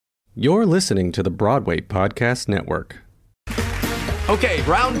You're listening to the Broadway Podcast Network. Okay,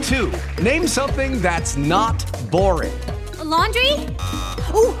 round two. Name something that's not boring. A laundry?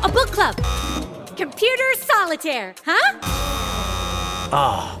 Ooh, a book club. Computer solitaire,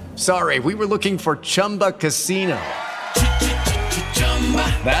 huh? Sorry, we were looking for Chumba Casino.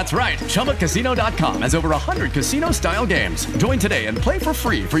 That's right. ChumbaCasino.com has over 100 casino-style games. Join today and play for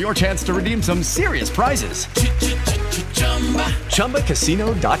free for your chance to redeem some serious prizes.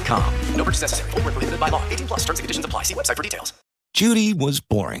 ChumbaCasino.com. No purchase necessary. Void where prohibited by law. 18+ terms and conditions apply. See website for details. Judy was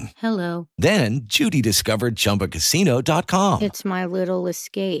boring. Hello. Then Judy discovered ChumbaCasino.com. It's my little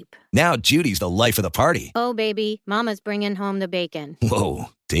escape. Now Judy's the life of the party. Oh, baby, mama's bringing home the bacon. Whoa,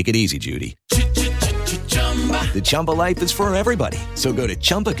 take it easy, Judy. The Chumba life is for everybody. So go to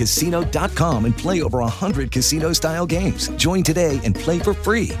ChumbaCasino.com and play over 100 casino-style games. Join today and play for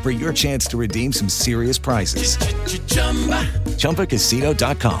free for your chance to redeem some serious prizes.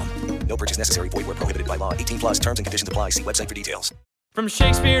 ChumbaCasino.com. No purchase necessary. Void where prohibited by law. 18+ terms and conditions apply. See website for details. From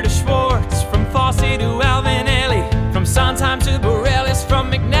Shakespeare to Schwartz, from Fosse to Alvinelli, from Sondheim to Bareilles, from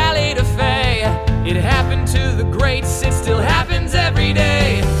McNally to Fay. It happened to the greats, it still happens every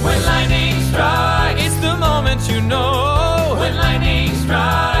day. When lightning strikes, it's the moment you know. When lightning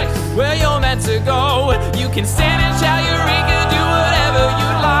strikes, where you're meant to go. You can stand and shout Eureka, do whatever you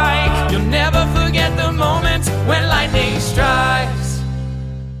like. You'll never forget the moment when lightning strikes.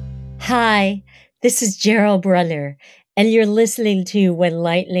 Hi, this is Gerald Brunner, and you're listening to When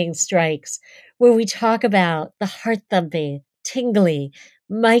Lightning Strikes, where we talk about the heart-thumping, tingly,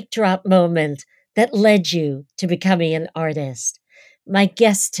 mic drop moment that led you to becoming an artist. My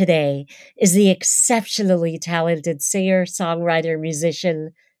guest today is the exceptionally talented singer, songwriter,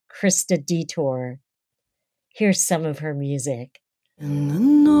 musician, Krista Detour. Here's some of her music. In the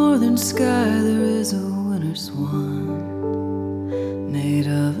northern sky there is a winter swan, made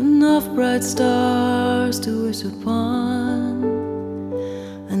of enough bright stars to wish upon.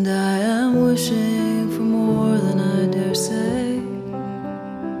 And I am wishing for more than I dare say.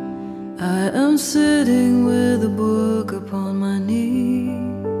 I am sitting with a book upon my knees.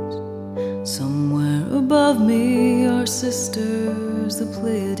 Somewhere above me are sisters, the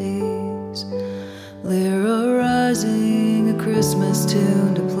Pleiades, lyrising a Christmas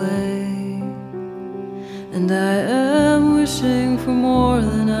tune to play. And I am wishing for more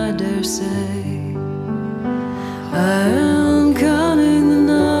than I dare say. I am counting the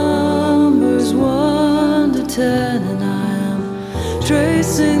numbers 1 to 10, and I am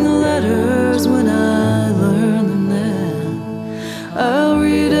tracing the letters when I learn them then. I'll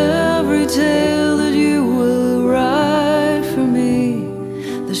read every tale that you will write for me.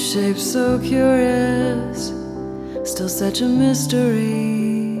 The shape's so curious, still such a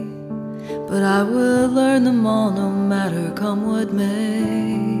mystery. But I will learn them all no matter come what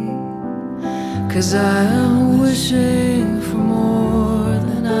may. 'Cause I am wishing for more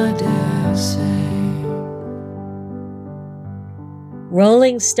than I dare say.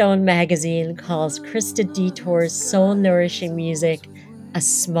 Rolling Stone magazine calls Krista Detour's soul-nourishing music a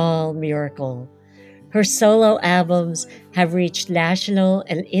small miracle. Her solo albums have reached national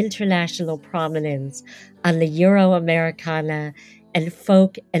and international prominence on the Euro-Americana and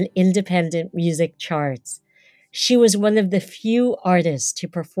folk and independent music charts. She was one of the few artists to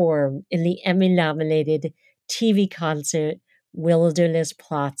perform in the Emmy-nominated TV concert Wilderness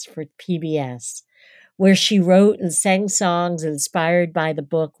Plots for PBS, where she wrote and sang songs inspired by the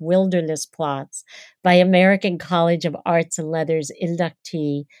book Wilderness Plots by American College of Arts and Letters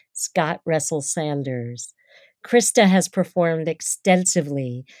inductee Scott Russell Sanders. Krista has performed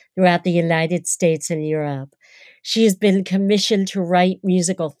extensively throughout the United States and Europe. She has been commissioned to write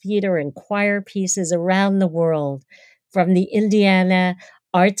musical theater and choir pieces around the world, from the Indiana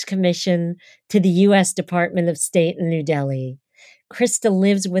Arts Commission to the U.S. Department of State in New Delhi. Krista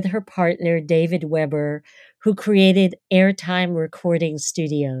lives with her partner, David Weber, who created Airtime Recording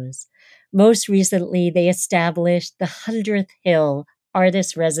Studios. Most recently, they established the 100th Hill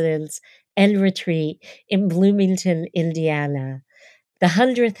Artist Residence and Retreat in Bloomington, Indiana. The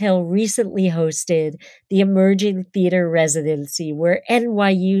 100th Hill recently hosted the Emerging Theater Residency, where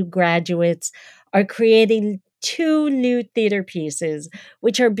NYU graduates are creating 2 new theater pieces,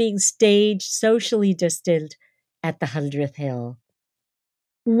 which are being staged socially distant at the 100th Hill.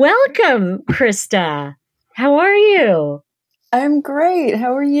 Welcome, Krista. How are you? I'm great.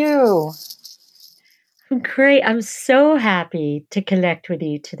 How are you? I'm great. I'm so happy to connect with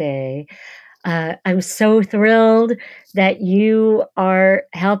you today. I'm so thrilled that you are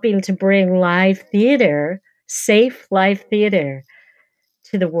helping to bring live theater, safe live theater,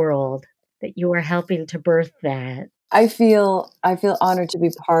 to the world, that you are helping to birth that. I feel honored to be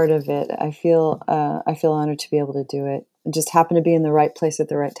part of it. I feel honored to be able to do it. I just happen to be in the right place at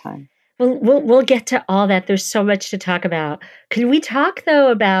the right time. We'll get to all that. There's so much to talk about. Can we talk though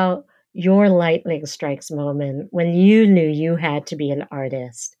about your lightning strikes moment when you knew you had to be an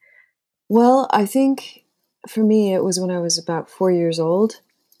artist? Well, I think for me it was when I was about 4 years old,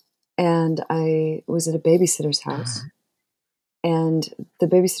 and I was at a babysitter's house, and the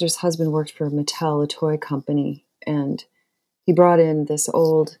babysitter's husband worked for Mattel, a toy company, and he brought in this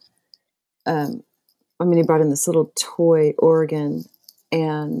old, he brought in this little toy organ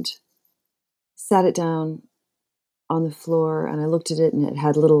and sat it down on the floor, and I looked at it, and it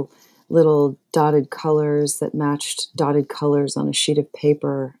had little dotted colors that matched dotted colors on a sheet of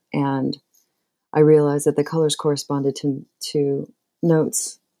paper, and I realized that the colors corresponded to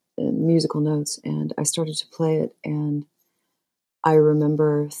notes, musical notes, and I started to play it, and I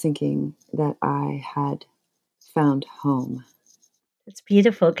remember thinking that I had found home. It's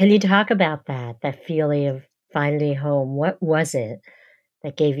beautiful. Can you talk about that feeling of finding home? What was it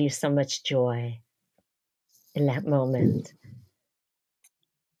that gave you so much joy in that moment?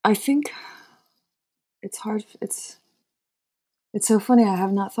 I think it's hard. It's so funny. I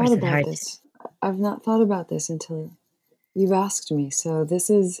have not thought about this. I've not thought about this until you've asked me. So this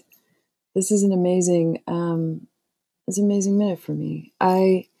is an amazing, it's an amazing minute for me.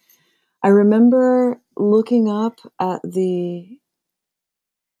 I remember looking up at the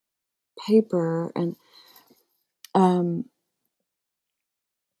paper and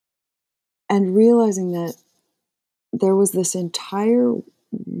realizing that there was this entire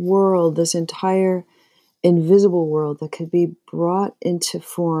world, this entire invisible world that could be brought into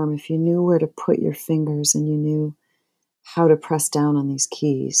form if you knew where to put your fingers and you knew how to press down on these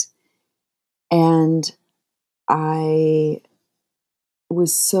keys. And I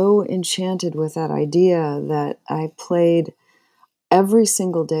was so enchanted with that idea that I played every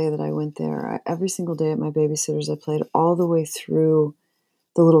single day that I went there. Every single day at my babysitter's, I played all the way through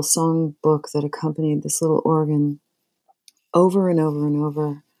the little song book that accompanied this little organ over and over and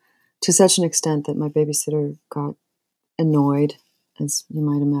over, to such an extent that my babysitter got annoyed, as you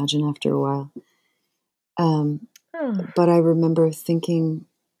might imagine, after a while. But I remember thinking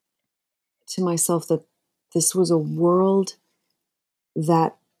to myself that this was a world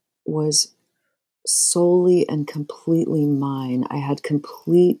that was solely and completely mine. I had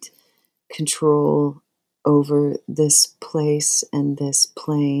complete control over this place and this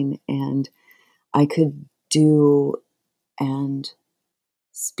plane, and I could do and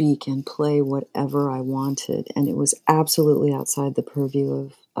speak and play whatever I wanted, and it was absolutely outside the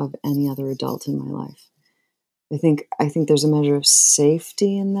purview of any other adult in my life. I think there's a measure of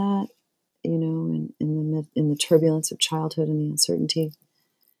safety in that, in the turbulence of childhood and the uncertainty.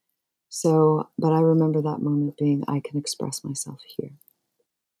 So, but I remember that moment being, I can express myself here.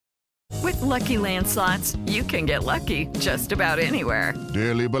 With Lucky Land Slots, you can get lucky just about anywhere.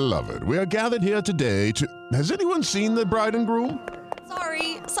 Dearly beloved, we are gathered here today to... Has anyone seen the bride and groom?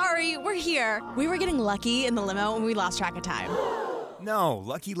 Sorry, we're here. We were getting lucky in the limo and we lost track of time. No,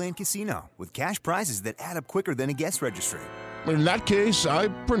 Lucky Land Casino, with cash prizes that add up quicker than a guest registry. In that case, I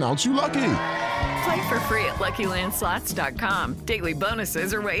pronounce you lucky. Play for free at LuckyLandSlots.com. Daily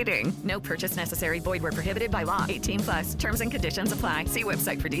bonuses are waiting. No purchase necessary. Void where prohibited by law. 18+. Terms and conditions apply. See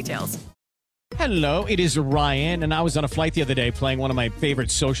website for details. Hello, it is Ryan, and I was on a flight the other day playing one of my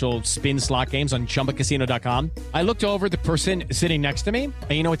favorite social spin slot games on ChumbaCasino.com. I looked over at the person sitting next to me,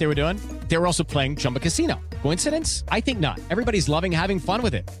 and you know what they were doing? They were also playing Chumba Casino. Coincidence? I think not. Everybody's loving having fun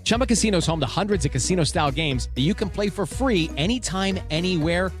with it. Chumba Casino is home to hundreds of casino-style games that you can play for free anytime,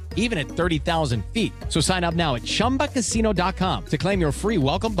 anywhere, even at 30,000 feet. So sign up now at ChumbaCasino.com to claim your free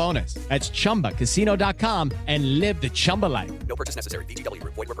welcome bonus. That's ChumbaCasino.com and live the Chumba life. No purchase necessary. VGW.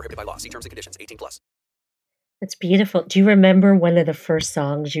 Void where prohibited by law. See terms and conditions. 18+. That's beautiful. Do you remember one of the first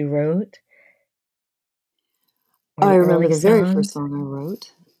songs you wrote? I remember the very first song I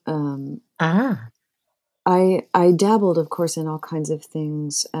wrote. I dabbled, of course, in all kinds of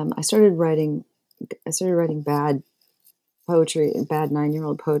things. I started writing bad poetry, bad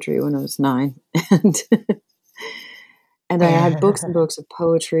 9-year-old poetry when I was 9, and I had books and books of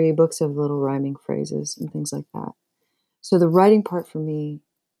poetry, books of little rhyming phrases and things like that. So the writing part for me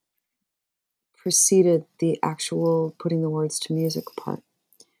preceded the actual putting the words to music part.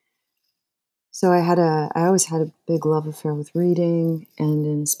 So I always had a big love affair with reading, and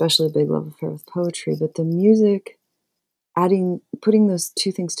an especially big love affair with poetry. But the music, putting those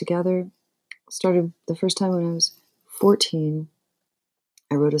two things together, started the first time when I was 14.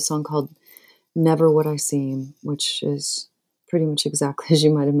 I wrote a song called "Never What I Seem," which is pretty much exactly as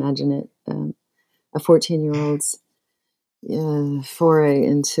you might imagine it. A 14-year-old's foray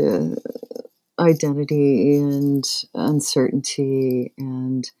into identity and uncertainty,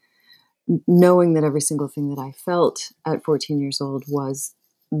 and knowing that every single thing that I felt at 14 years old was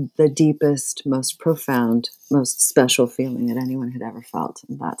the deepest, most profound, most special feeling that anyone had ever felt.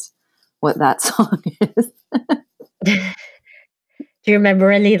 And that's what that song is. Do you remember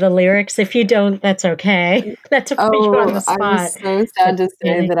any of the lyrics? If you don't, that's okay. Not to put you on the I'm spot. so sad to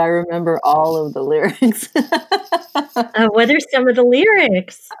say that I remember all of the lyrics. What are some of the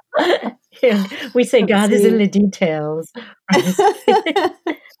lyrics? We say Let's God is in see. the details.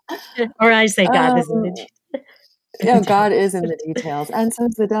 Or I say God is in the details. Yeah, God is in the details, and so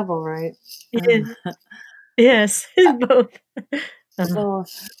is the devil, right? Yes, both. So,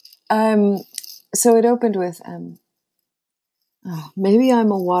 so it opened with, maybe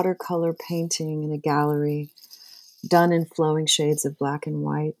I'm a watercolor painting in a gallery, done in flowing shades of black and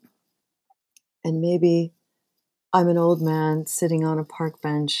white. And maybe I'm an old man sitting on a park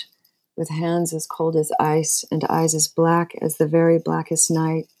bench with hands as cold as ice and eyes as black as the very blackest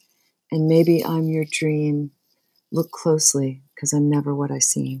night. And maybe I'm your dream. Look closely, because I'm never what I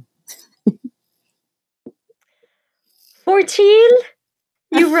seem. 14?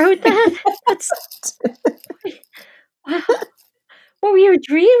 You wrote that? That's wow. What were your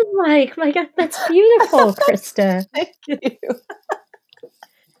dreams like? My God, that's beautiful, Krista. Thank you.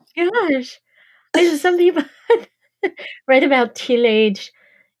 Gosh. Some people write about teenage,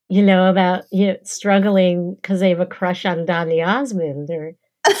 about struggling because they have a crush on Donny Osmond or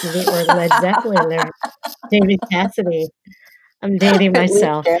Led Zeppelin or David Cassidy. I'm dating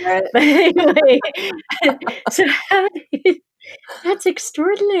myself. But anyway, so that's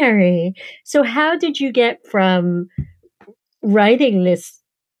extraordinary. So how did you get from writing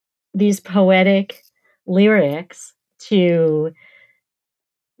these poetic lyrics to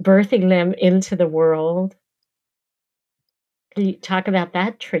birthing them into the world? Can you talk about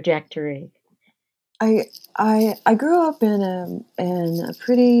that trajectory? I grew up in a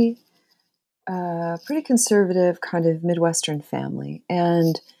pretty conservative kind of Midwestern family,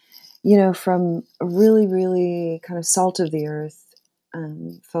 and from really, really kind of salt of the earth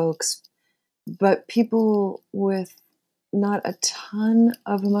folks, but people with not a ton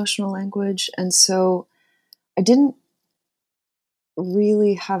of emotional language, and so I didn't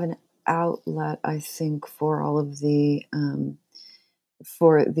really have an outlet, I think, for all of the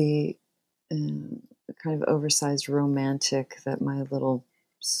kind of oversized romantic that my little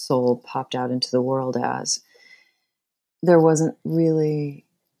soul popped out into the world as. There wasn't really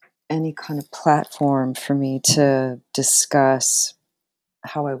any kind of platform for me to discuss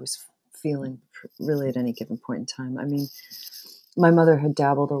how I was feeling really at any given point in time. I mean, my mother had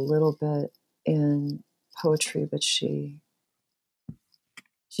dabbled a little bit in poetry, but she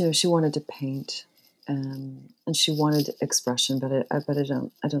wanted to paint, and she wanted expression, but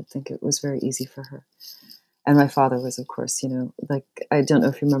I don't think it was very easy for her. And my father was, of course, like, I don't know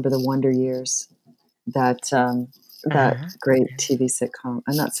if you remember the Wonder Years, that great TV sitcom,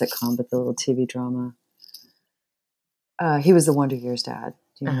 not sitcom, but the little TV drama. He was the Wonder Years dad.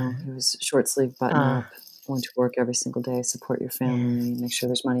 He was short sleeve, button up, went to work every single day, support your family, make sure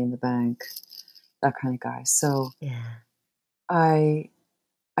there's money in the bank, that kind of guy. So I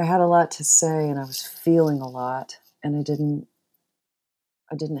had a lot to say, and I was feeling a lot, and I didn't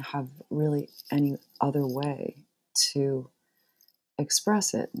have really any other way to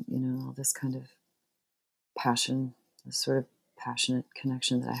express it. All this kind of passion, this sort of passionate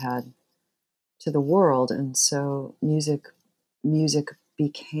connection that I had to the world. And so music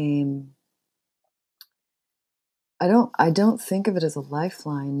became, I don't think of it as a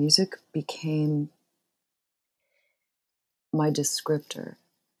lifeline. Music became my descriptor.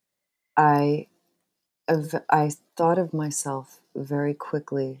 I thought of myself very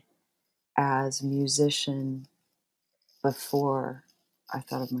quickly as musician before I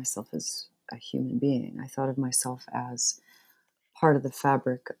thought of myself as a human being. I thought of myself as part of the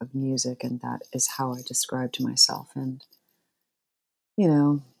fabric of music, and that is how I described myself. And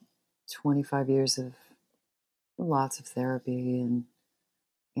 25 years of lots of therapy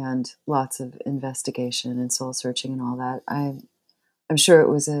and lots of investigation and soul searching and all that, I'm sure it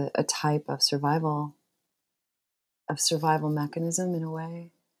was a type of survival mechanism, in a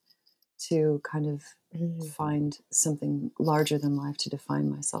way, to kind of find something larger than life to define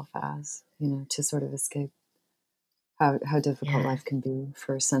myself as, to sort of escape how difficult life can be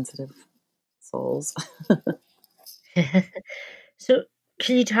for sensitive souls. So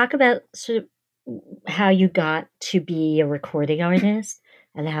can you talk about sort of how you got to be a recording artist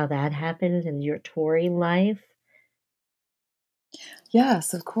and how that happened in your touring life?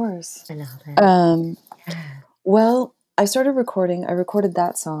 Yes, of course. And all that. Well, I started recording. I recorded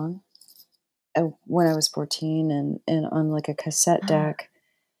that song when I was 14 and on like a cassette deck,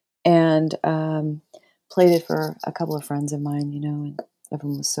 and played it for a couple of friends of mine, and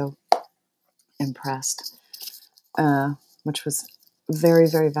everyone was so impressed, which was very,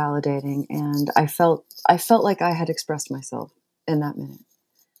 very validating. And I felt like I had expressed myself in that minute.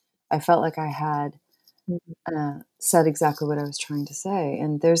 I felt like I had said exactly what I was trying to say.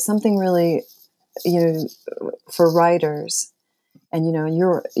 And there's something really, for writers, and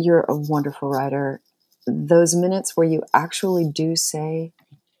you're a wonderful writer. Those minutes where you actually do say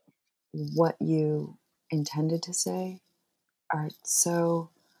what you intended to say are so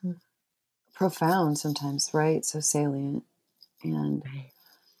profound sometimes, right? So salient. And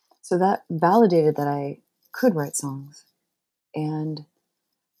so that validated that I could write songs. And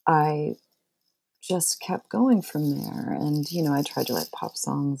I just kept going from there. And, I tried to write pop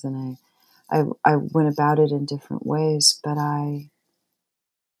songs, and I went about it in different ways, but I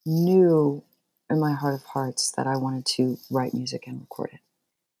knew in my heart of hearts that I wanted to write music and record it,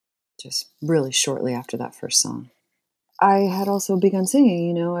 just really shortly after that first song. I had also begun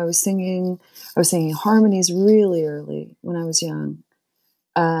singing, I was singing harmonies really early when I was young.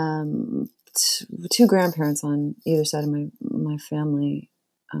 Two grandparents on either side of my family,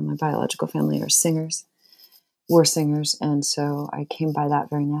 my biological family, were singers. And so I came by that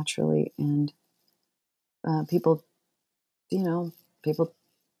very naturally. And people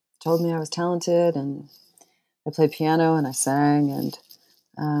told me I was talented, and I played piano and I sang, and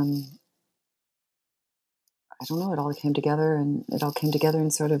I don't know, it all came together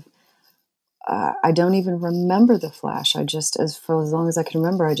and sort of, I don't even remember the flash. For as long as I can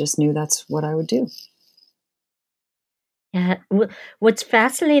remember, I just knew that's what I would do. Yeah. What's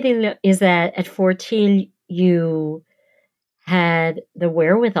fascinating is that at 14, you had the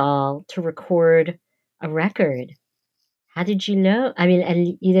wherewithal to record a record. How did you know? I mean,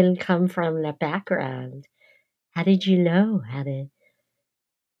 and you didn't come from that background. How did you know how to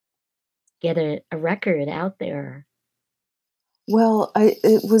get a record out there? Well,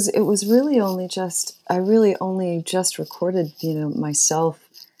 it was really only I really only just recorded, myself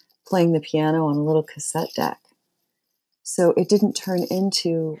playing the piano on a little cassette deck. So it didn't turn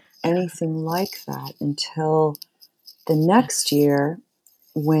into anything like that until the next year,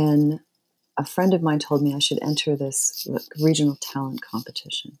 when a friend of mine told me I should enter this regional talent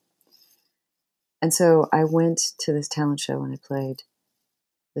competition. And so I went to this talent show and I played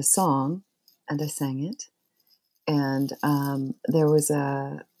the song and I sang it. And there was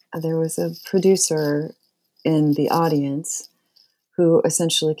a producer in the audience who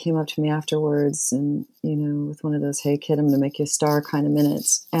essentially came up to me afterwards, and with one of those "Hey kid, I'm going to make you a star" kind of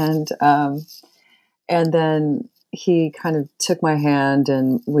minutes, and then he kind of took my hand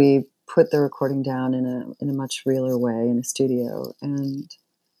and we put the recording down in a much realer way in a studio, and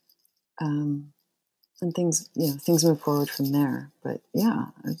things moved forward from there. But yeah,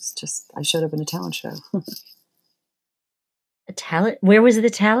 I showed up in a talent show. Where was the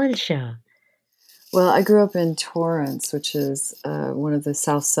talent show? Well, I grew up in Torrance, which is one of the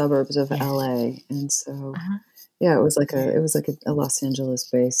south suburbs of LA, and so yeah, it was like a Los Angeles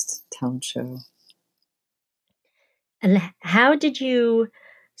based talent show. And how did you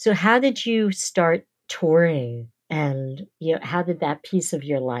start touring, and how did that piece of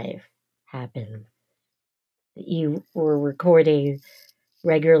your life happen? That you were recording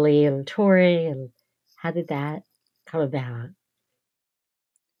regularly and touring, and how did that come about?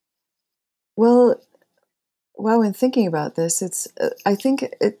 Well, when thinking about this, I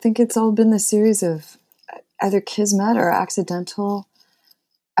think it's all been the series of either kismet or accidental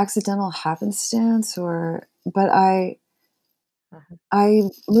happenstance, but I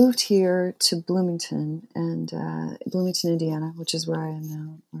moved here to Bloomington, Indiana, which is where I am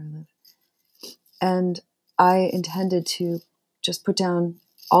now, where I live. And I intended to just put down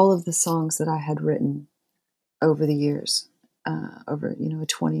all of the songs that I had written over the years, over a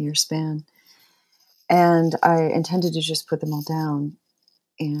 20-year span. And I intended to just put them all down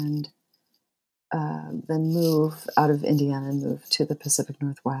and then move out of Indiana and move to the Pacific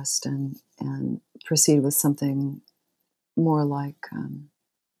Northwest and proceed with something more like,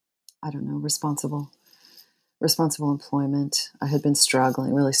 responsible employment. I had been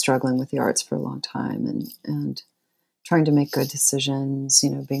really struggling with the arts for a long time, and trying to make good decisions,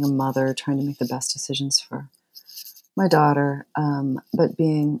 being a mother, trying to make the best decisions for my daughter, but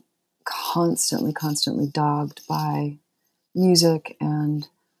being constantly dogged by music and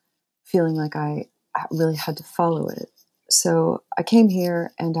feeling like I really had to follow it. So I came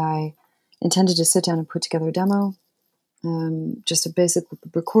here and I intended to sit down and put together a demo, just a basic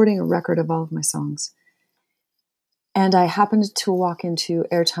recording, a record of all of my songs. And I happened to walk into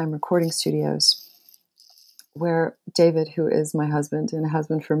Airtime Recording Studios, where David, who is my husband and a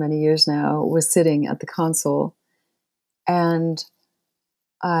husband for many years now, was sitting at the console. And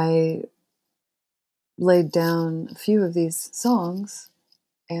I laid down a few of these songs,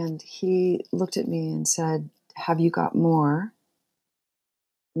 and he looked at me and said, "Have you got more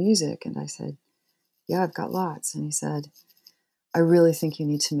music?" And I said, "Yeah, I've got lots." And he said, "I really think you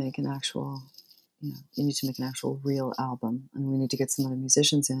need to make an actual, you need to make an actual real album, and we need to get some other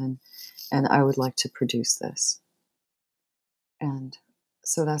musicians in, and I would like to produce this." And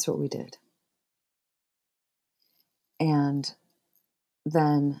so that's what we did. And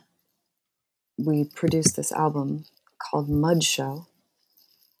then we produced this album called Mud Show,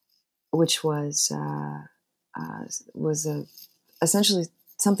 which was essentially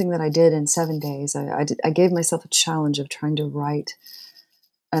something that I did in 7 days. I gave myself a challenge of trying to write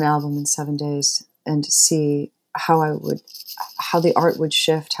an album in 7 days and see how the art would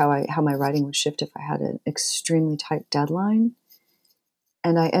shift, how my writing would shift if I had an extremely tight deadline.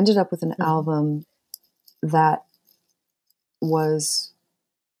 And I ended up with an album that was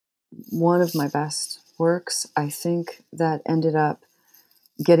one of my best works, I think, that ended up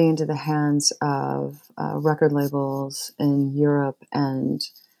getting into the hands of record labels in Europe and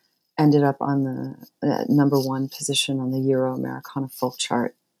ended up on the number one position on the Euro Americana folk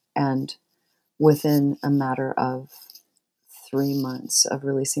chart. And within a matter of 3 months of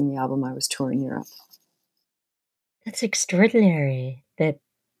releasing the album, I was touring Europe. That's extraordinary that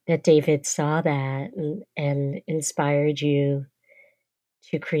David saw that and inspired you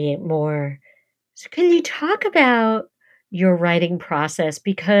to create more. So can you talk about your writing process?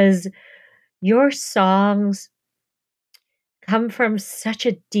 Because your songs come from such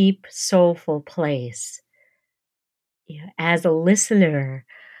a deep, soulful place. As a listener,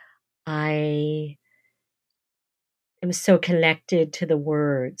 I am so connected to the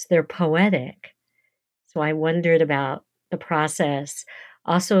words. They're poetic. So I wondered about the process.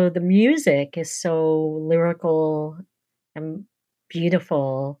 Also, the music is so lyrical and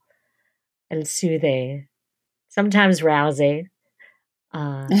beautiful and soothing, sometimes rousing.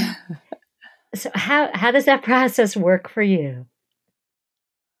 So how does that process work for you?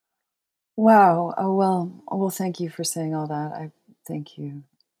 Wow. Oh, well, thank you for saying all that. Thank you.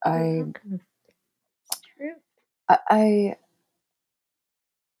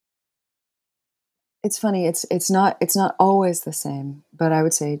 It's funny. It's not always the same, but I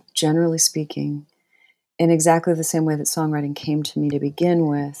would say, generally speaking, in exactly the same way that songwriting came to me to begin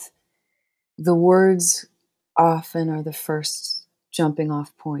with, the words often are the first jumping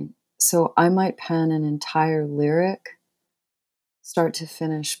off point. So I might pen an entire lyric start to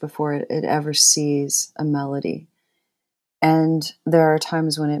finish before it ever sees a melody. And there are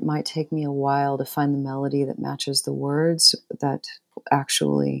times when it might take me a while to find the melody that matches the words, that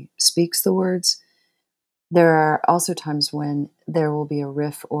actually speaks the words. There are also times when there will be a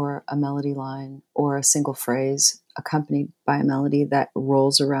riff or a melody line or a single phrase accompanied by a melody that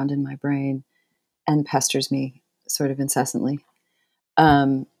rolls around in my brain and pesters me sort of incessantly.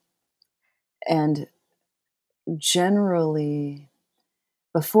 And generally,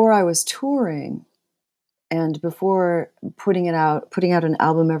 before I was touring and before putting out an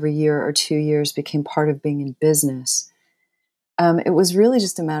album every year or 2 years became part of being in business, it was really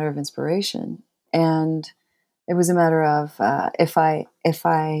just a matter of inspiration. And it was a matter of if I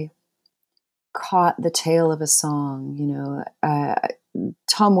caught the tail of a song,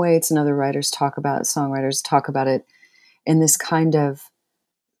 Tom Waits and other songwriters talk about it in this kind of,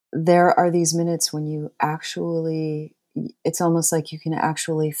 there are these minutes when you actually, it's almost like you can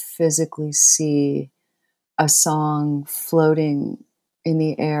actually physically see a song floating in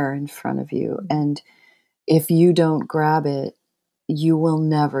the air in front of you. And if you don't grab it, you will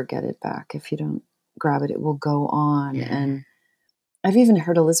never get it back. If you don't grab it, it will go on. Yeah. And I've even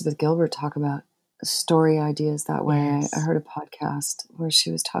heard Elizabeth Gilbert talk about story ideas that way. Yes. I heard a podcast where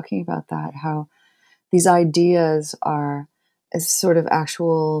she was talking about that, how these ideas are sort of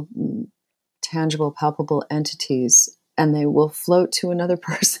actual, tangible, palpable entities, and they will float to another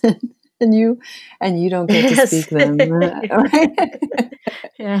person, and you don't get to speak them. Right?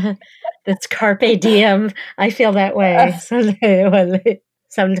 Yeah, that's carpe diem. I feel that way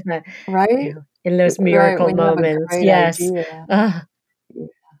sometimes, right? In those miracle moments. Yes.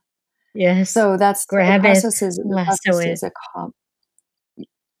 Yes. So that's grab the process.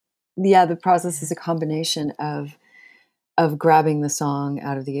 The process is a combination of grabbing the song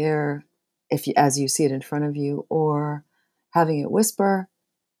out of the air, as you see it in front of you, or having it whisper,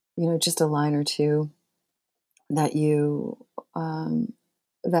 just a line or two that you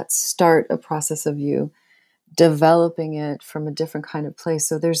that start a process of you developing it from a different kind of place.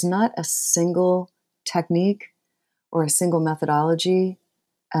 So there's not a single technique or a single methodology.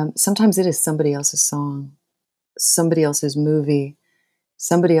 Sometimes it is somebody else's song, somebody else's movie,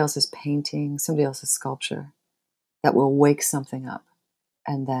 somebody else's painting, somebody else's sculpture that will wake something up,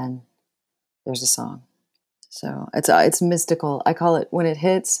 and then there's a song. So it's mystical. I call it, when it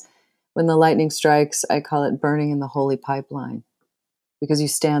hits, when the lightning strikes, I call it burning in the holy pipeline, because you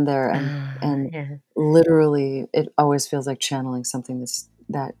stand there and literally it always feels like channeling something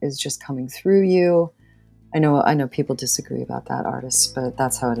that is just coming through you. I know people disagree about that, artists, but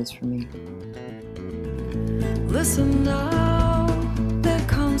that's how it is for me. Listen now, there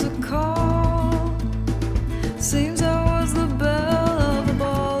comes a call. Seems I was the belle of the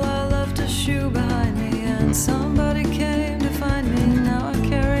ball. I left a shoe behind me and somebody came to find me. Now I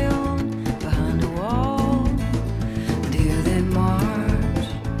carry on behind a wall. And here they march,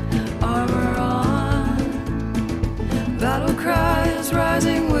 armor on. Battle cry is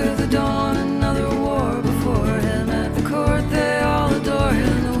rising with the dawn. Another war before him. At the court they all adore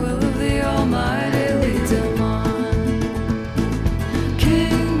him. The will of the Almighty leads him on.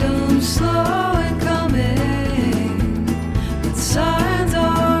 Kingdom slow and coming, but signs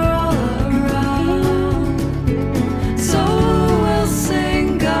are all around. So we'll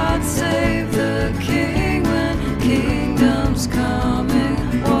sing God save the King when kingdom's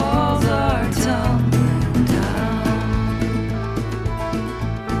coming. Walls are tumbling down.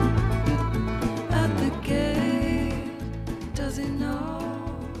 At the gate, does he know?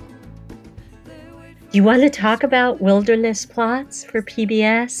 You want to talk about wilderness plots for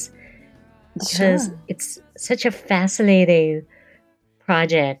PBS? Because Sure. it's such a fascinating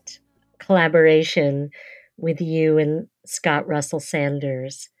project, collaboration with you and Scott Russell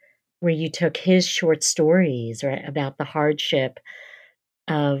Sanders, where you took his short stories, right, about the hardship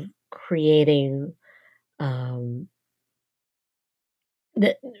of creating of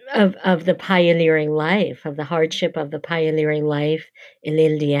the pioneering life, of the hardship of the pioneering life in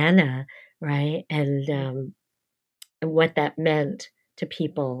Indiana, right? And what that meant to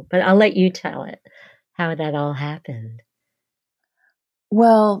people. But I'll let you tell it, how that all happened.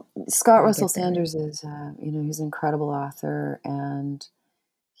 Well, Scott I'll Russell get there. Sanders is, he's an incredible author, and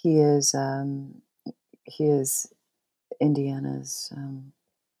he is Indiana's,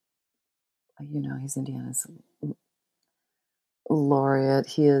 he's Indiana's laureate.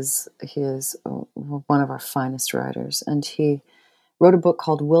 He is one of our finest writers, and he wrote a book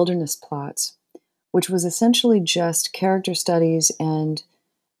called Wilderness Plots, which was essentially just character studies and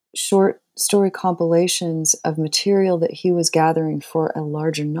short story compilations of material that he was gathering for a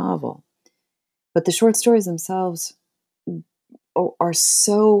larger novel. But the short stories themselves are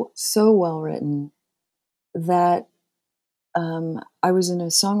so well written that I was in a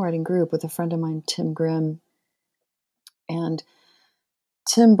songwriting group with a friend of mine, Tim Grimm, and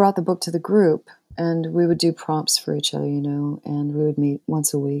Tim brought the book to the group, and we would do prompts for each other, and we would meet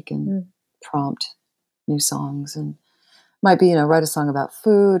once a week and prompt new songs. And might be, write a song about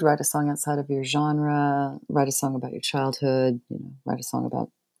food, write a song outside of your genre, write a song about your childhood, write a song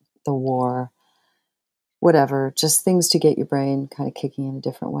about the war, whatever, just things to get your brain kind of kicking in a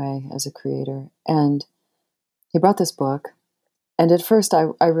different way as a creator. And he brought this book, and at first I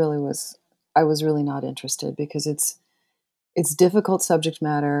was really not interested, because it's difficult subject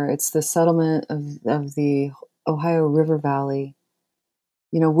matter. It's the settlement of the Ohio River Valley,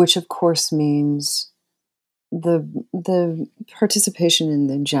 which of course means the participation in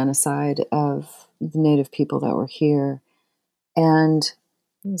the genocide of the native people that were here. And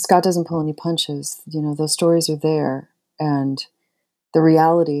Scott doesn't pull any punches. Those stories are there, and the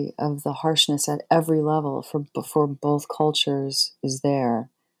reality of the harshness at every level for both cultures is there.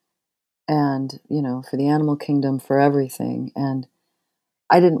 And, for the animal kingdom, for everything. And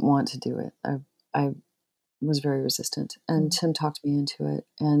I didn't want to do it. I was very resistant. And Tim talked me into it.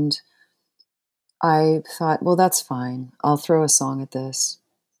 And I thought, well, that's fine. I'll throw a song at this,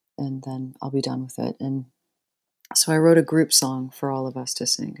 and then I'll be done with it. And so I wrote a group song for all of us to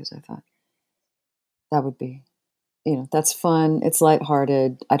sing, because I thought that would be, that's fun. It's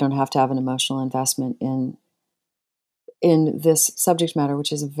lighthearted. I don't have to have an emotional investment in this subject matter,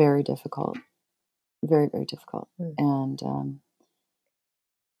 which is very difficult, very, very difficult. And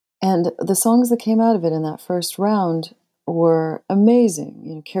the songs that came out of it in that first round were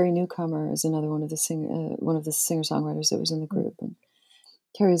amazing. Carrie Newcomer is another one of the singer-songwriters that was in the group, and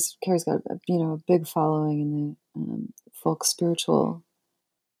Carrie's got a big following in the folk spiritual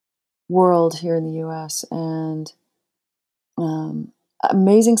world here in the U.S. and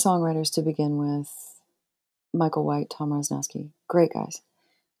amazing songwriters to begin with. Michael White, Tom Rosnowski, great guys,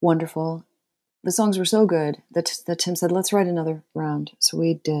 wonderful. the songs were so good that Tim said, let's write another round. So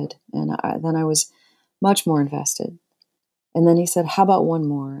we did. And then I was much more invested. And then he said, how about one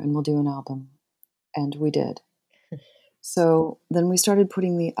more and we'll do an album? And we did. So then we started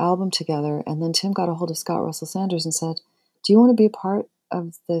putting the album together, and then Tim got a hold of Scott Russell Sanders and said, do you want to be a part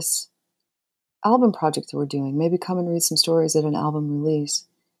of this album project that we're doing? Maybe come and read some stories at an album release.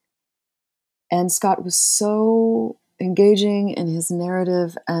 And Scott was so engaging in his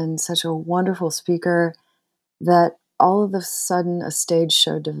narrative and such a wonderful speaker that all of a sudden a stage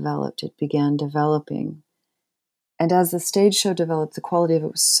show developed. It began developing. And as the stage show developed, the quality of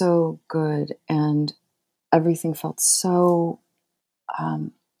it was so good, and everything felt so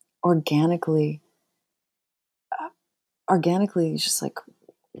organically just like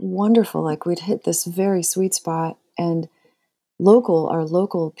wonderful. Like we'd hit this very sweet spot, and our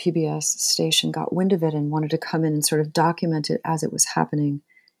local PBS station got wind of it and wanted to come in and sort of document it as it was happening.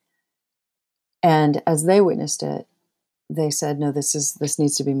 And as they witnessed it, they said, no, this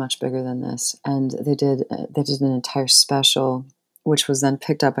needs to be much bigger than this. And they did an entire special, which was then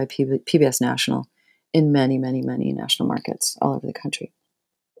picked up by PBS National in many, many, many national markets all over the country,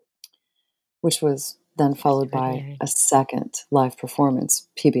 which was then followed by a second live performance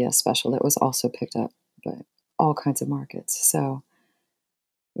PBS special that was also picked up by all kinds of markets. So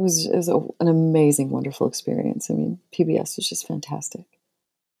it was an amazing, wonderful experience. I mean, PBS was just fantastic.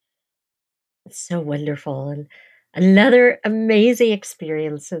 It's so wonderful. And another amazing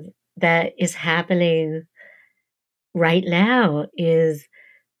experience that is happening right now is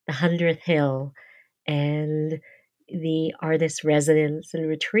the 100th Hill and the artist residence and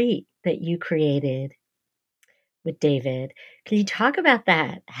retreat that you created with David. Can you talk about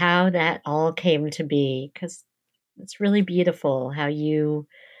that, how that all came to be? Because it's really beautiful how you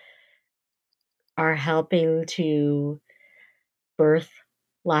are helping to birth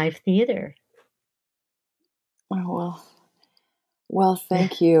live theater. Oh, well,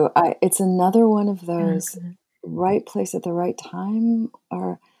 thank you. It's another one of those right place at the right time,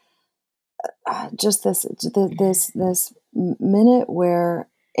 or just this minute where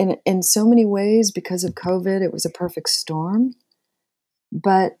in so many ways, because of COVID, it was a perfect storm.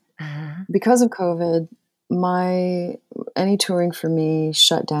 But because of COVID, any touring for me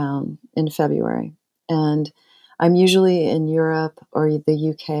shut down in February. And I'm usually in Europe or the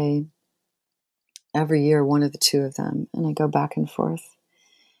UK every year, one of the two of them. And I go back and forth.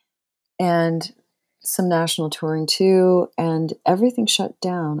 And some national touring too. And everything shut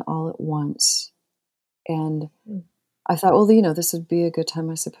down all at once. And I thought, well, this would be a good time,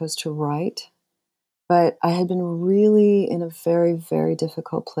 I suppose, to write. But I had been really in a very, very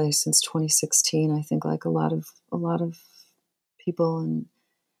difficult place since 2016. I think, like a lot of people, and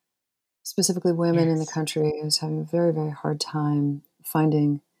specifically women in the country, I was having a very, very hard time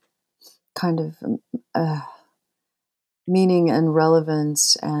finding kind of meaning and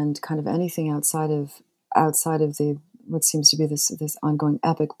relevance and kind of anything outside of the what seems to be this ongoing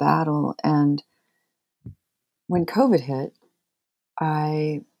epic battle. And when COVID hit,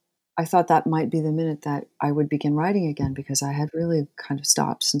 I thought that might be the minute that I would begin writing again, because I had really kind of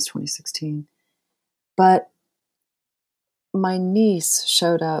stopped since 2016. But my niece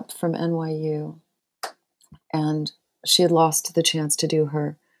showed up from NYU, and she had lost the chance to do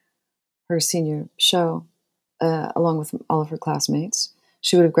her senior show along with all of her classmates.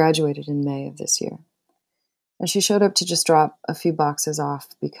 She would have graduated in May of this year. And she showed up to just drop a few boxes off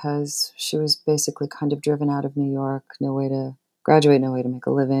because she was basically kind of driven out of New York, no way to graduate, no way to make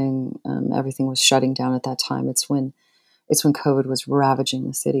a living. Everything was shutting down at that time. It's when COVID was ravaging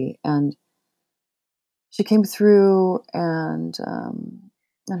the city. And she came through, and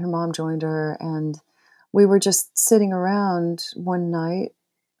her mom joined her, and we were just sitting around one night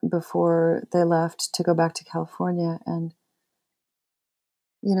before they left to go back to California. And,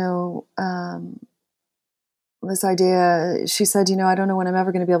 this idea, she said, I don't know when I'm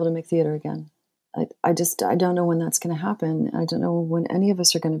ever going to be able to make theater again. I don't know when that's going to happen. I don't know when any of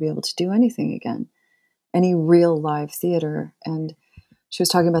us are going to be able to do anything again, any real live theater. And she was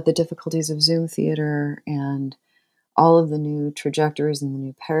talking about the difficulties of Zoom theater and all of the new trajectories and the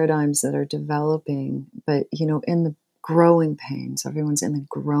new paradigms that are developing. But, in the growing pains, everyone's in the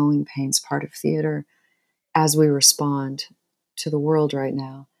growing pains part of theater as we respond to the world right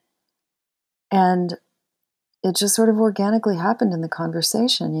now. And it just sort of organically happened in the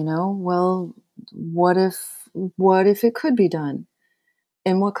conversation, well, what if it could be done?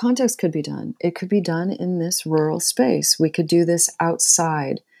 In what context could be done? It could be done in this rural space. We could do this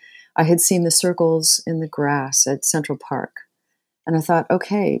outside. I had seen the circles in the grass at Central Park. And I thought,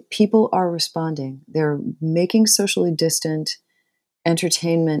 okay, people are responding. They're making socially distant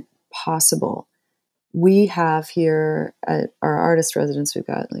entertainment possible. we have here at our artist residence, we've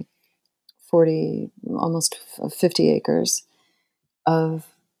got like 40, almost 50 acres of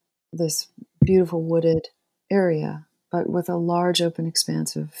this beautiful wooded area, but with a large open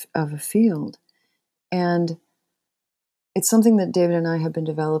expanse of a field. And it's something that David and I have been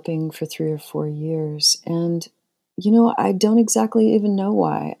developing for 3 or 4 years. And, I don't exactly even know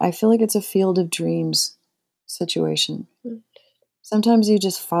why. I feel like it's a field of dreams situation. Sometimes you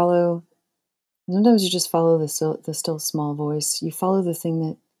just follow the still small voice. You follow the thing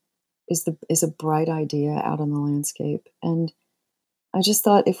that is a bright idea out on the landscape. And I just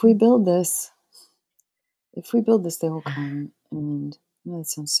thought, if we build this, they will come. And that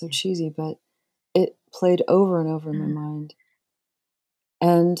sounds so cheesy, but it played over and over in my mind.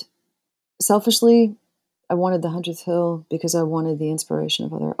 And selfishly, I wanted the 100th Hill because I wanted the inspiration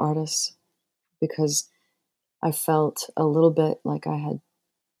of other artists, because I felt a little bit like I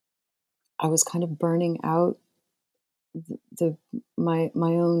was kind of burning out my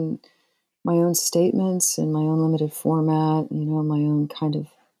own statements in my own limited format, my own kind of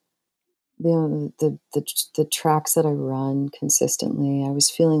the tracks that I run consistently. I was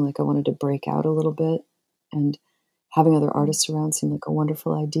feeling like I wanted to break out a little bit, and having other artists around seemed like a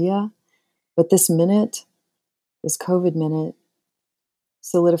wonderful idea. But this COVID minute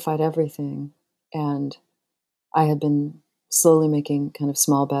solidified everything. And I had been slowly making kind of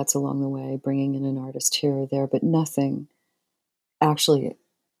small bets along the way, bringing in an artist here or there, but nothing actually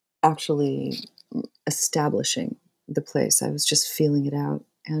establishing the place. I was just feeling it out.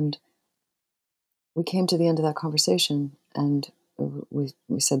 And we came to the end of that conversation, and we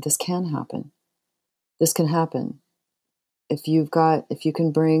said, this can happen. This can happen. If you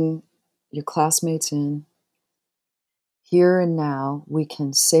can bring your classmates in here and now, we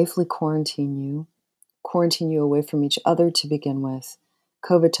can safely quarantine you away from each other to begin with,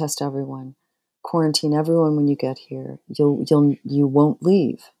 COVID test everyone, quarantine everyone when you get here. You won't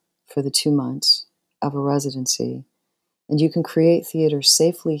leave for the 2 months of a residency, and you can create theater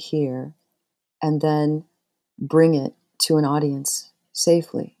safely here and then bring it to an audience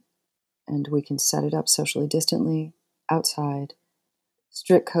safely. And we can set it up socially distantly, outside,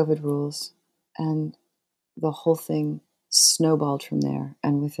 strict COVID rules, and the whole thing snowballed from there.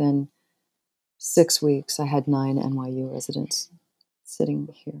 And within 6 weeks, I had 9 NYU residents sitting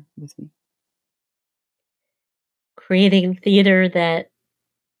here with me. Creating theater that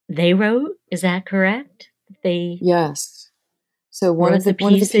they wrote, is that correct? Yes. So one of the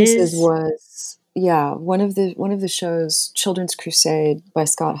pieces was one of the shows, Children's Crusade by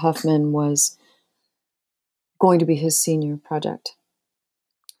Scott Huffman, was going to be his senior project.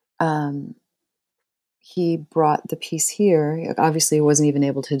 He brought the piece here. Obviously, he wasn't even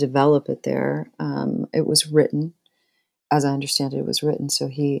able to develop it there. It was written, as I understand it, it was written. So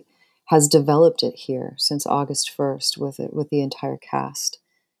he has developed it here since August 1st with the entire cast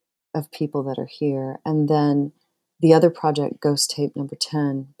of people that are here. And then the other project, Ghost Tape Number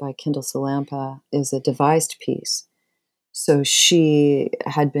 10 by Kendall Salampa, is a devised piece. So she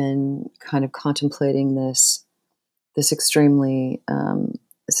had been kind of contemplating this extremely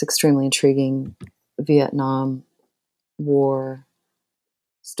intriguing Vietnam War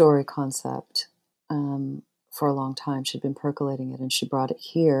story concept for a long time. She'd been percolating it, and she brought it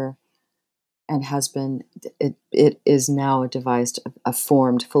here, and it is now a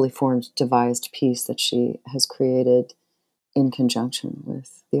fully formed devised piece that she has created in conjunction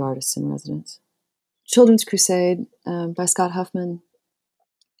with the artists in residence. Children's Crusade by Scott Huffman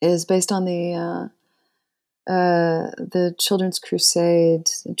is based on the Children's Crusade,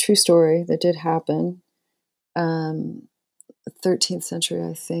 a true story that did happen. 13th century,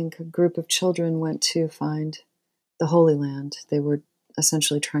 I think, a group of children went to find the Holy Land. They were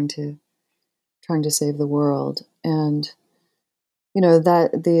essentially trying to save the world, and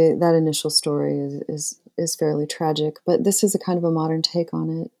that initial story is fairly tragic. But this is a kind of a modern take on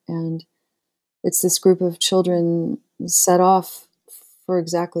it, and it's this group of children set off for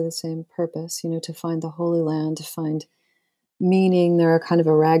exactly the same purpose, to find the Holy Land, to find meaning. They're kind of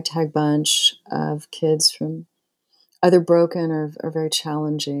a ragtag bunch of kids from either broken or very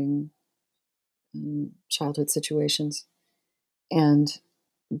challenging childhood situations, and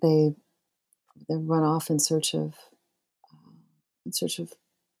they run off in search of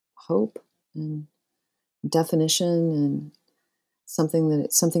hope and definition and something that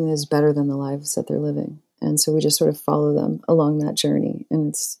is better than the lives that they're living. And so we just sort of follow them along that journey, and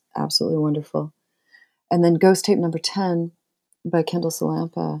it's absolutely wonderful. And then Ghost Tape Number 10 by Kendall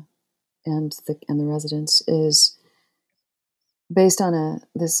Salampa and the Residents is based on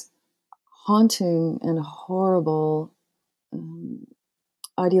this haunting and horrible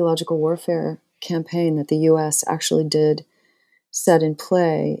ideological warfare campaign that the U.S. actually did set in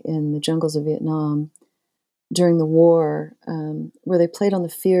play in the jungles of Vietnam during the war, where they played on the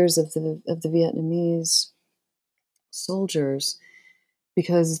fears of the Vietnamese soldiers,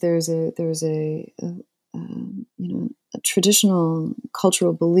 because there's a traditional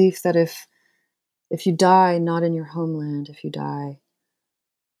cultural belief that if you die not in your homeland, if you die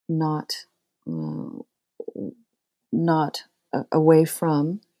not away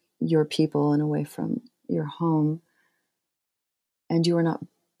from your people and away from your home, and you are not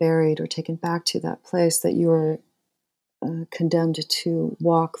buried or taken back to that place, that you are condemned to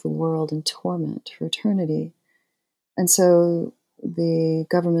walk the world in torment for eternity. And so the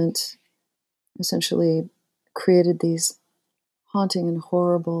government essentially created these haunting and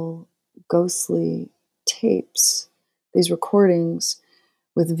horrible, ghostly tapes, these recordings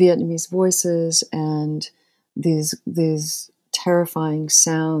with Vietnamese voices and these terrifying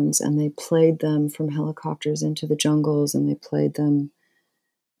sounds, and they played them from helicopters into the jungles, and they played them,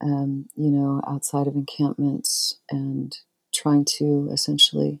 outside of encampments, and trying to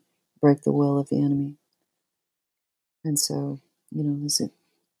essentially break the will of the enemy. And so, these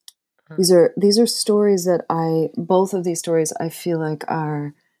are stories that both of these stories I feel like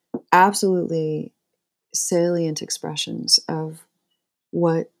are absolutely salient expressions of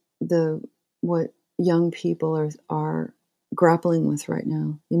what young people are grappling with right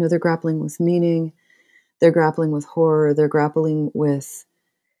now. They're grappling with meaning, they're grappling with horror, they're grappling with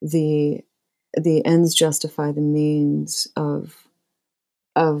the ends justify the means of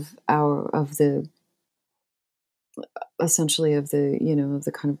the essentially of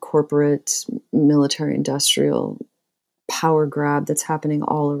the kind of corporate military industrial power grab that's happening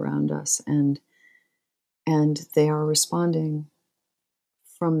all around us, and they are responding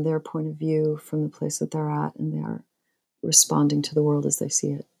from their point of view, from the place that they're at, and they are responding to the world as they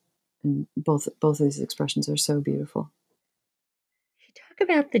see it. And both of these expressions are so beautiful. Talk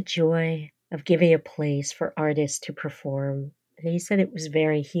about the joy of giving a place for artists to perform. And you said it was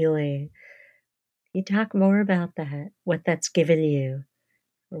very healing. Can you talk more about that? What that's given you,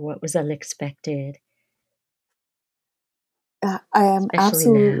 or what was unexpected? I am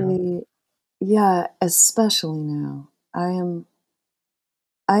Especially absolutely, especially now.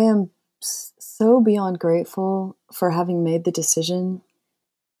 I am so beyond grateful for having made the decision.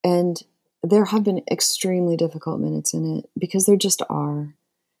 And there have been extremely difficult minutes in it, because there just are.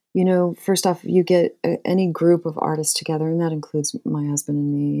 First off, you get any group of artists together, and that includes my husband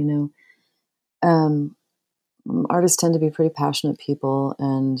and me, artists tend to be pretty passionate people,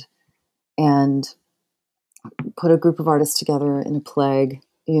 and put a group of artists together in a plague,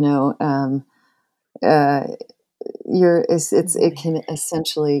 it can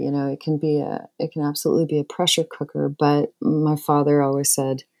essentially, it can absolutely be a pressure cooker. But my father always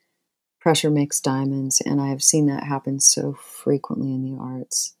said, pressure makes diamonds, and I have seen that happen so frequently in the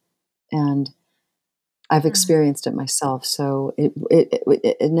arts, and I've experienced it myself. So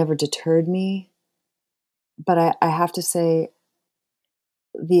it never deterred me. But I have to say,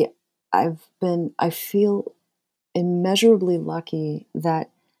 I feel immeasurably lucky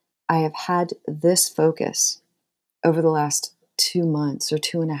that I have had this focus over the last 2 months or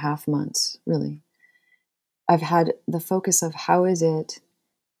 2.5 months, really. I've had the focus of how is it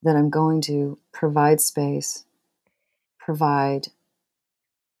that I'm going to provide space, provide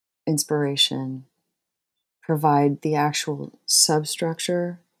inspiration, provide the actual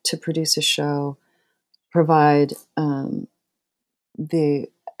substructure to produce a show, provide the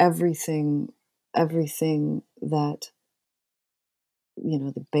everything that,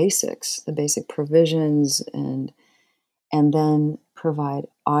 the basics, the basic provisions, and then provide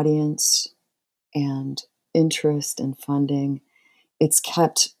audience and interest and funding. It's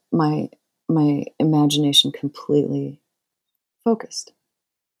kept my imagination completely focused.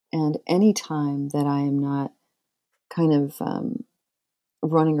 And any time that I am not kind of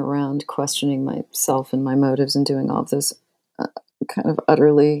running around questioning myself and my motives and doing all of those kind of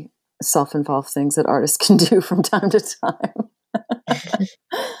utterly self-involved things that artists can do from time to time,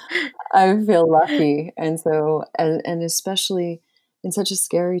 I feel lucky. And so, and especially in such a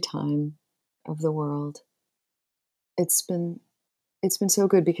scary time of the world, it's been so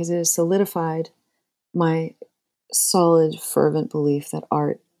good, because it has solidified my solid, fervent belief that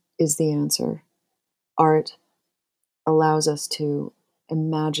art is the answer. Art allows us to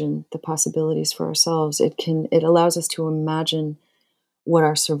imagine the possibilities for ourselves. It allows us to imagine what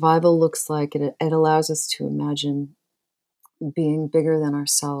our survival looks like. It allows us to imagine being bigger than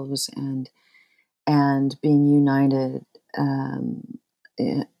ourselves and being united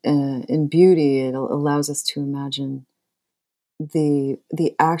in beauty. It allows us to imagine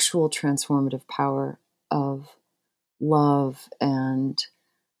the actual transformative power of love and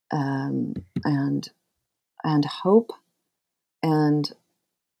hope, and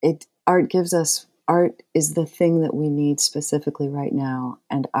art is the thing that we need specifically right now.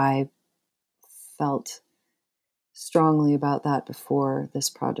 And I felt strongly about that before this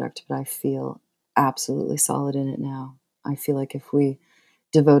project, but I feel absolutely solid in it now. I feel like if we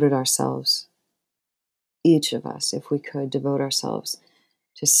devoted ourselves, each of us, if we could devote ourselves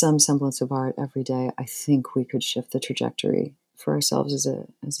to some semblance of art every day, I think we could shift the trajectory for ourselves as a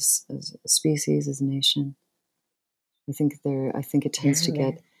species, as a nation. I think it tends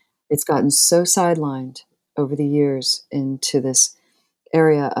to it's gotten so sidelined over the years into this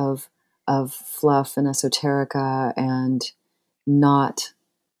area of fluff and esoterica, and not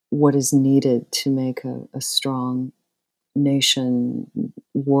what is needed to make a strong nation,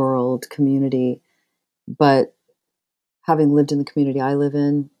 world, community. But having lived in the community I live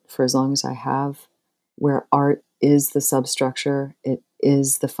in for as long as I have, where art is the substructure, it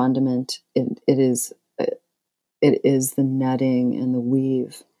is the fundament, it is the netting and the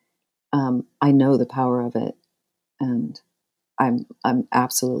weave. I know the power of it, and I'm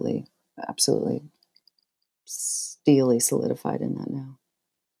absolutely steely solidified in that now.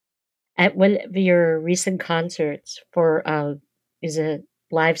 At one of your recent concerts for is a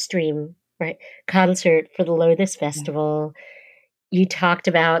live stream, right, concert for the Lotus Festival, you talked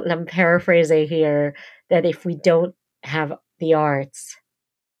about, and I'm paraphrasing here, that if we don't have the arts,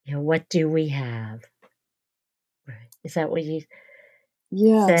 what do we have? Right. Is that what you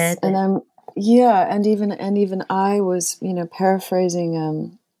said? And and even I was, paraphrasing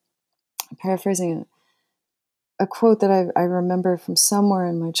a quote that I remember from somewhere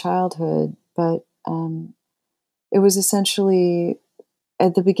in my childhood, but it was essentially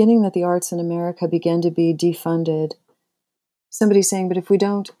at the beginning that the arts in America began to be defunded. Somebody saying, "But if we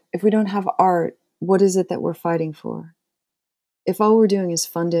don't have art, what is it that we're fighting for? If all we're doing is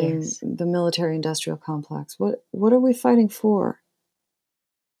funding the military-industrial complex, what are we fighting for?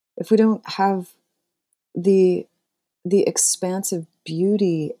 If we don't have the expansive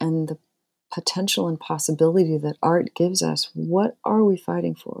beauty and the potential and possibility that art gives us, what are we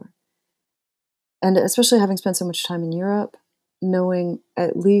fighting for?" And especially having spent so much time in Europe, knowing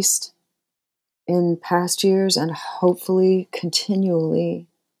at least in past years and hopefully continually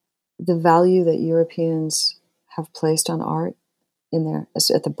the value that Europeans have placed on art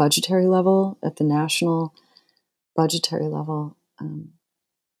at the budgetary level, at the national budgetary level.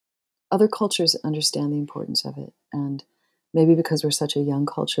 Other cultures understand the importance of it, and maybe because we're such a young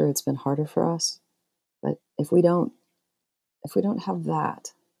culture, it's been harder for us. But if we don't have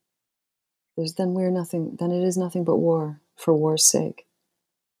that, then it is nothing but war for war's sake,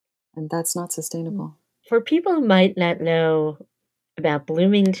 and that's not sustainable. For people who might not know about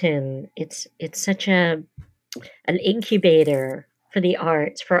Bloomington, it's such an incubator for the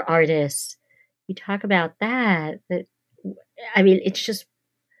arts, for artists. You talk about that. It's just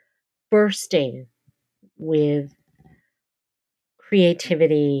bursting with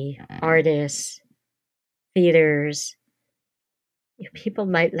creativity, artists, theaters. People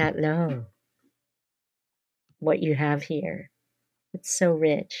might not know what you have here. It's so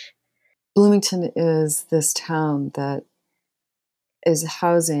rich. Bloomington is this town that is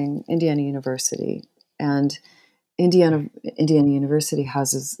housing Indiana University, and Indiana University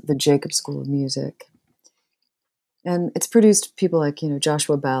houses the Jacob School of Music. And it's produced people like,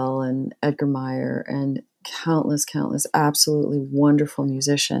 Joshua Bell and Edgar Meyer and countless absolutely wonderful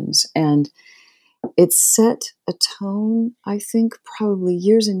musicians. And it set a tone, I think, probably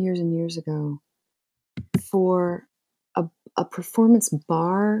years and years and years ago, for a performance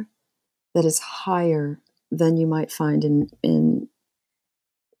bar that is higher than you might find in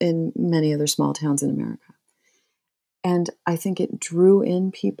many other small towns in America. And I think it drew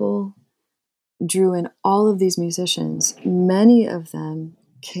in all of these musicians. Many of them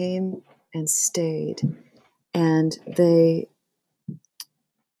came and stayed, and they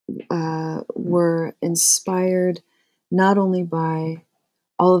were inspired not only by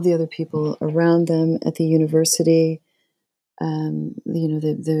all of the other people around them at the university,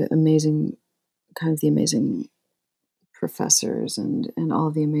 the amazing professors and all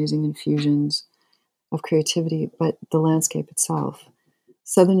of the amazing infusions of creativity, but the landscape itself.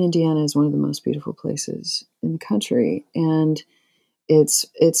 Southern Indiana is one of the most beautiful places in the country, and it's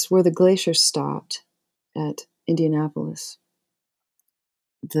where the glacier stopped at Indianapolis.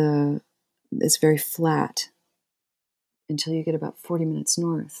 It's very flat until you get about 40 minutes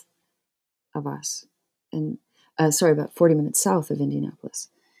north of us, and about 40 minutes south of Indianapolis.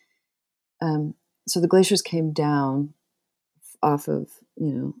 So the glaciers came down off of,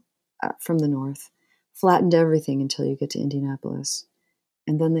 from the north, flattened everything until you get to Indianapolis.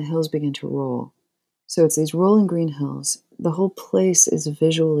 And then the hills begin to roll. So it's these rolling green hills. The whole place is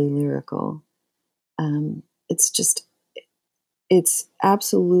visually lyrical. It's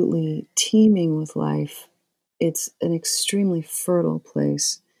absolutely teeming with life. It's an extremely fertile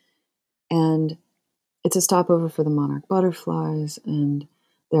place. And it's a stopover for the monarch butterflies, and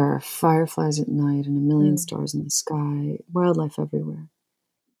there are fireflies at night and a million stars in the sky, wildlife everywhere.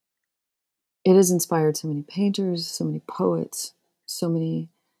 It has inspired so many painters, so many poets, so many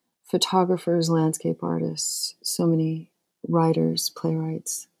photographers, landscape artists, so many writers,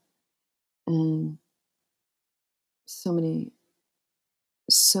 playwrights, and so many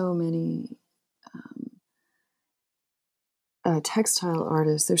textile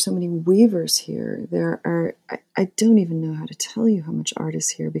artists. There's so many weavers here. I don't even know how to tell you how much art is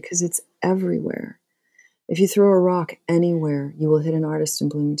here because it's everywhere. If you throw a rock anywhere, you will hit an artist in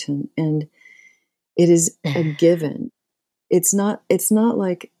Bloomington, and it is a given. It's not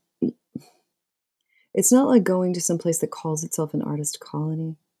like going to some place that calls itself an artist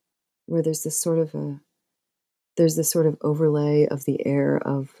colony, where there's this sort of overlay of the air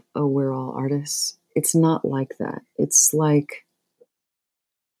of, oh, we're all artists. It's not like that. It's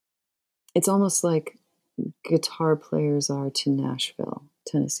almost like guitar players are to Nashville,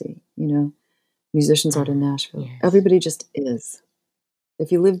 Tennessee, musicians are to Nashville. Yes. Everybody just is.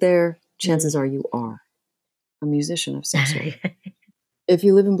 If you live there, chances are you are a musician of some sort. If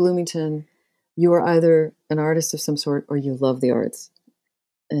you live in Bloomington, you are either an artist of some sort or you love the arts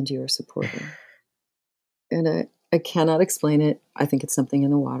and you are supporting. And I cannot explain it. I think it's something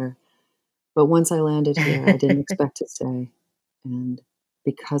in the water. But once I landed here, I didn't expect to stay. And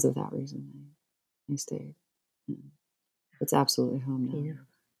because of that reason, I stayed. It's absolutely home now. Yeah.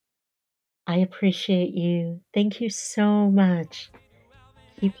 I appreciate you. Thank you so much.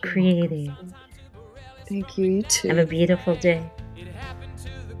 Keep creating. Thank you. You too. Have a beautiful day. It happened to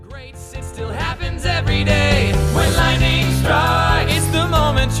the greats. It still happens every day. When lightning strikes, it's the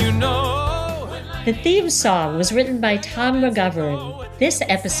moment you know. The theme song was written by Tom McGovern. This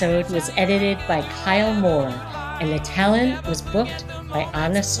episode was edited by Kyle Moore, and the talent was booked by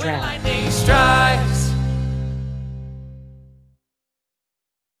Anna Stroud. Lightning strikes.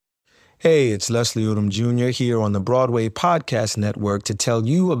 Hey, it's Leslie Odom Jr. here on the Broadway Podcast Network to tell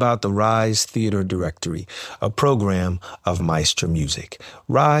you about the Rise Theater Directory, a program of Maestro Music.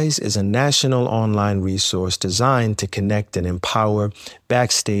 Rise is a national online resource designed to connect and empower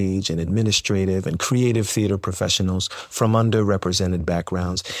backstage and administrative and creative theater professionals from underrepresented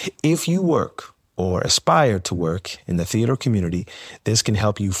backgrounds. If you work or aspire to work in the theater community, this can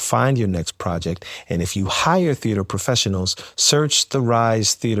help you find your next project. And if you hire theater professionals, search the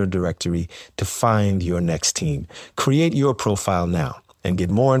Rise Theater Directory to find your next team. Create your profile now and get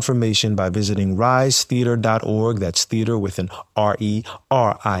more information by visiting risetheater.org. That's theater with an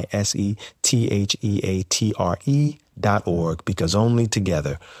RISETHEATRE.org, because only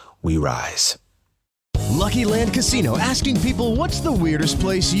together we rise. Lucky Land Casino, asking people, what's the weirdest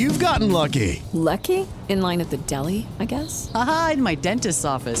place you've gotten lucky? Lucky? In line at the deli, I guess? Aha, in my dentist's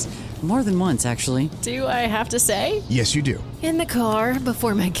office. More than once, actually. Do I have to say? Yes, you do. In the car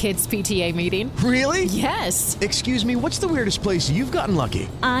before my kids' PTA meeting. Really? Yes. Excuse me, what's the weirdest place you've gotten lucky?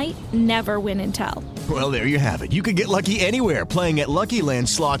 I never win and tell. Well, there you have it. You can get lucky anywhere, playing at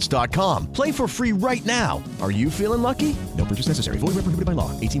LuckyLandSlots.com. Play for free right now. Are you feeling lucky? No purchase necessary. Void where prohibited by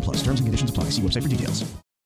law. 18+. Terms and conditions apply. See website for details.